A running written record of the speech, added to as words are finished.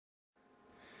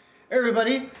Hey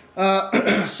everybody,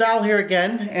 Sal here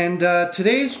again, and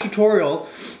today's tutorial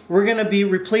we're going to be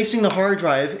replacing the hard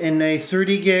drive in a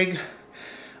 30 gig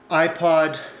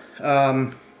iPod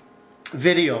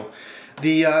video.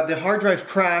 The hard drive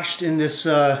crashed in this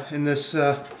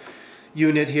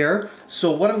unit here,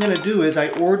 so what I'm going to do is I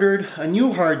ordered a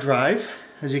new hard drive,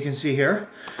 as you can see here,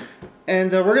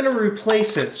 and we're going to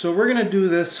replace it. So we're going to do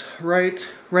this right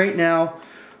now,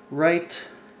 right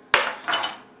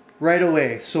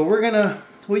away. So we're gonna,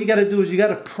 what you gotta do is you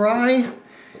gotta pry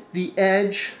the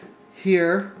edge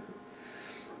here,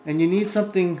 and you need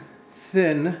something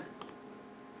thin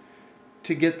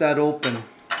to get that open.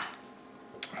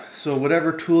 So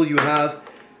whatever tool you have,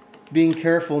 being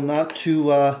careful not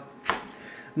to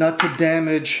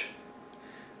damage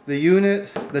the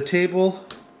unit, the table,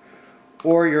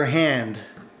 or your hand.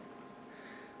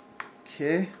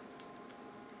 Okay.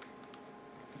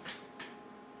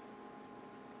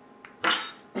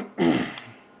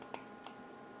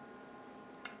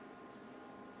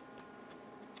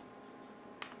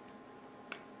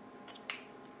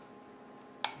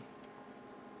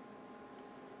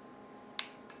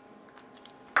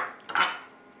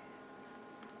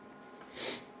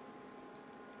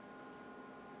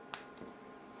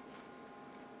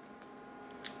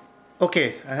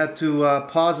 Okay, I had to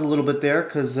pause a little bit there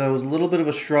because it was a little bit of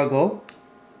a struggle.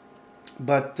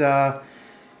 But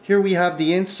here we have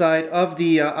the inside of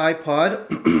the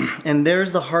iPod, and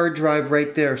there's the hard drive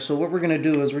right there. So what we're going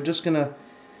to do is we're just going to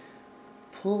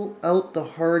pull out the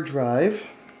hard drive,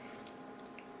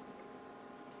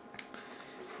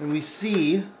 and we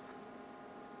see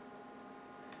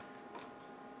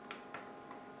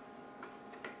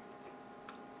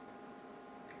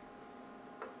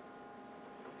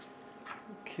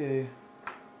okay.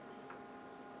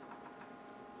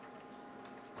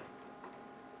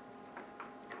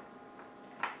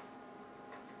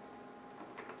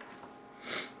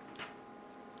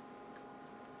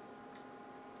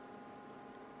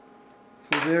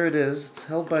 So there it is. It's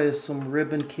held by some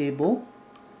ribbon cable.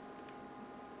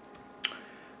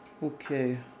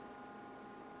 Okay.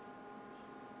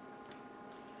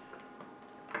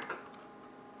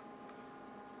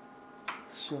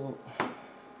 So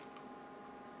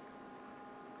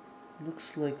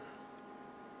looks like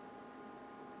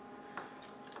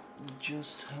we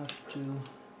just have to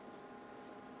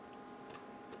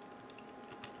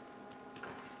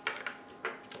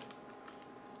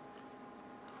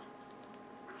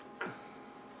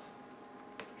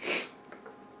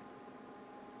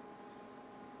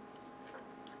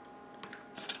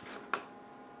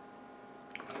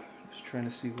just trying to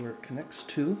see where it connects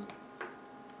to.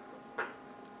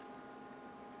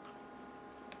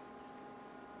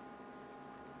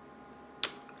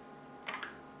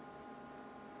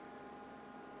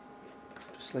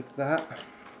 Just like that.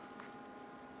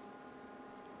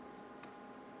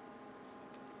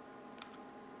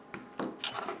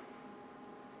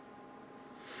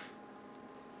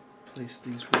 Place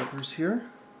these rubbers here.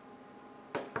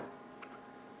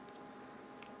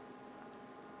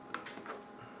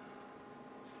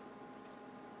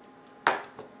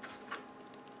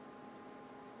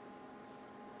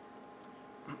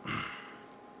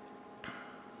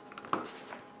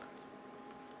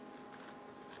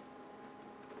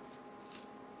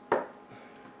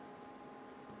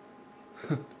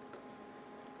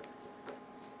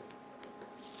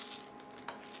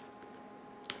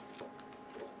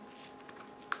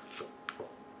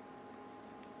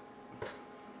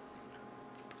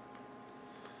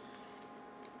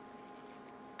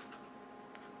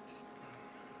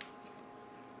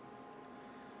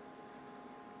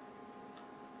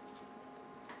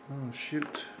 Oh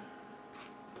shoot,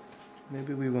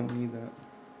 maybe we won't need that.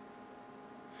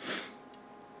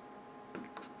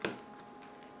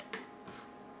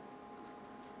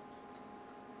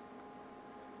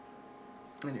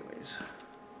 Anyways,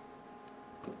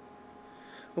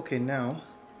 okay, now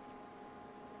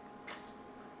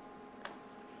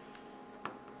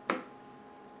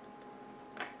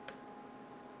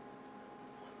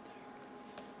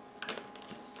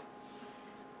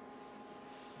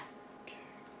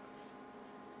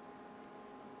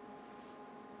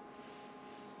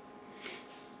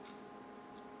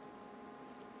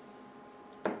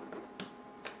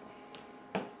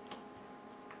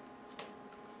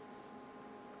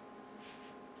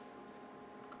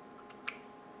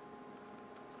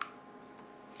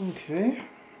okay,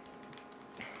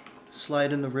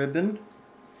 slide in the ribbon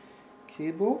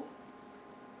cable.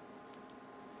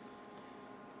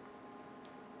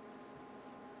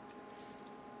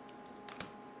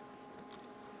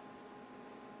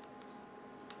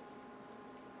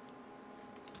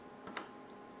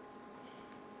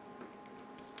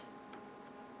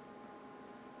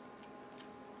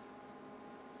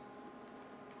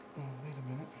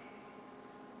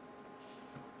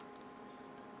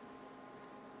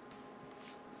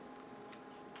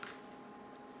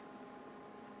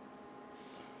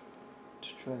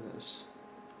 Let's try this.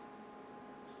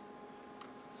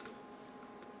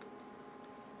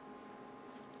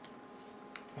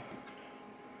 I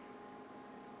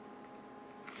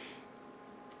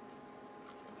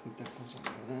think that goes on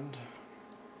that end.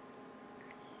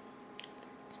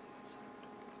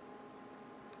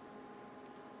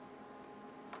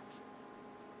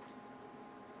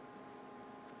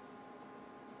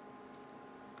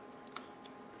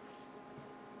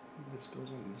 This goes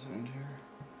on this end here.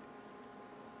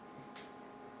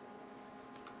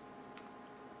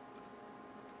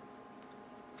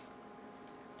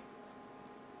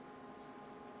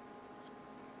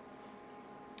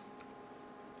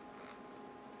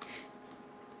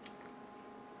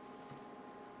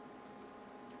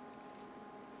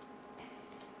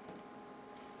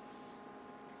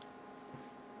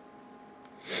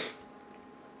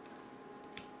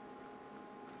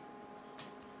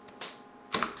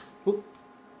 Oop.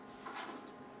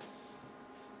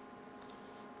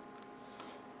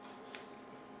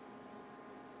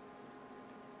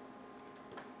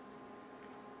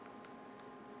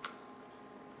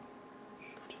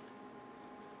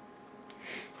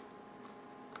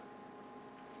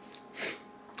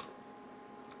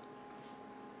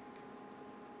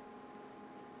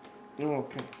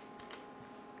 Okay.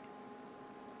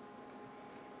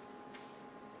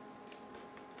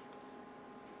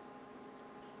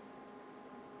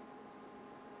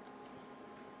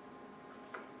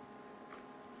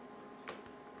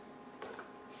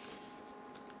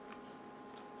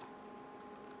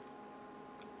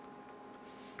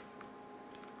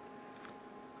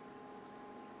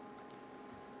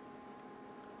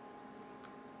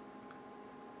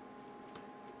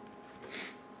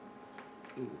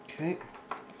 Okay.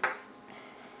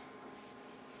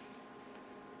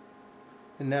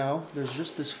 And now there's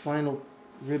just this final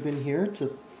ribbon here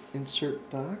to insert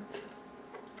back.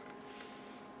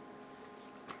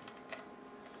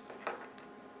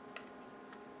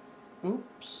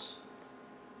 Oops.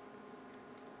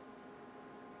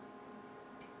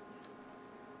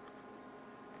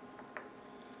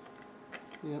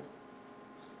 Yep.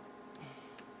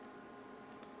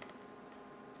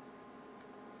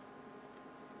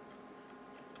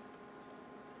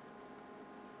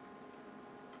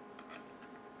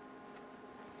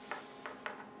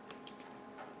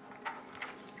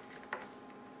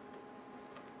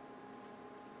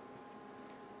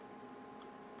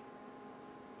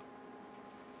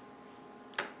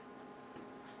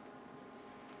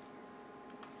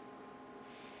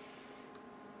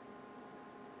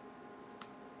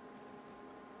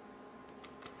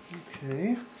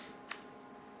 Okay.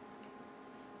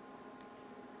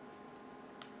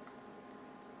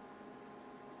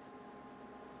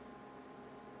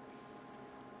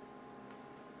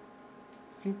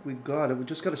 I think we got it. We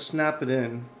just got to snap it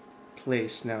in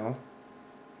place now.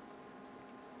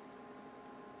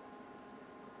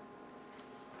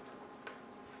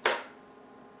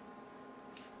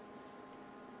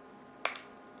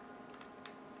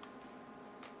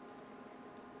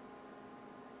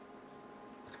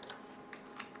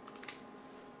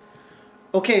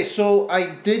 Okay, so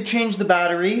I did change the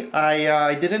battery.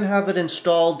 I didn't have it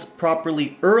installed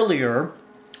properly earlier,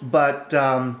 but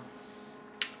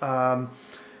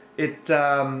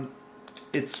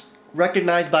it's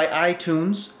recognized by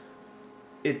iTunes.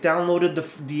 It downloaded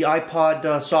the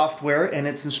iPod software and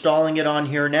it's installing it on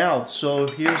here now. So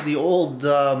here's the old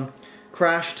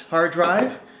crashed hard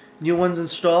drive. New one's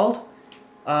installed.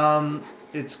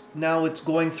 It's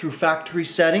going through factory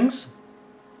settings.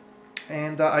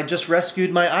 And I just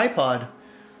rescued my iPod.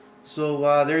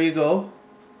 So there you go.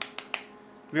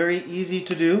 Very easy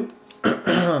to do.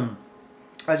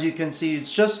 As you can see,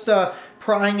 it's just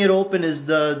prying it open is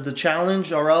the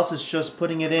challenge, or else it's just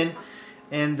putting it in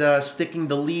and sticking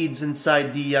the leads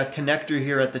inside the connector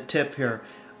here at the tip here.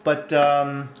 But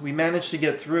we managed to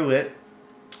get through it.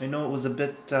 I know it was a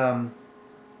bit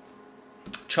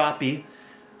choppy,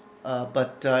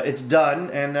 but it's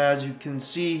done. And as you can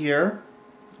see here,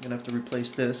 I'm gonna have to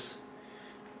replace this.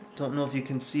 Don't know if you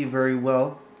can see very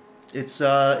well. It's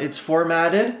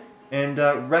formatted and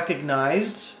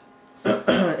recognized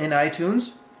in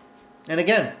iTunes. And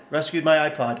again, rescued my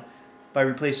iPod by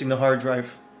replacing the hard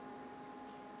drive.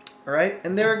 Alright,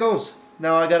 and there it goes.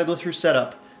 Now I gotta go through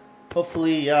setup.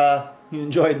 Hopefully you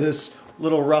enjoyed this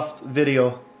little rough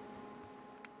video.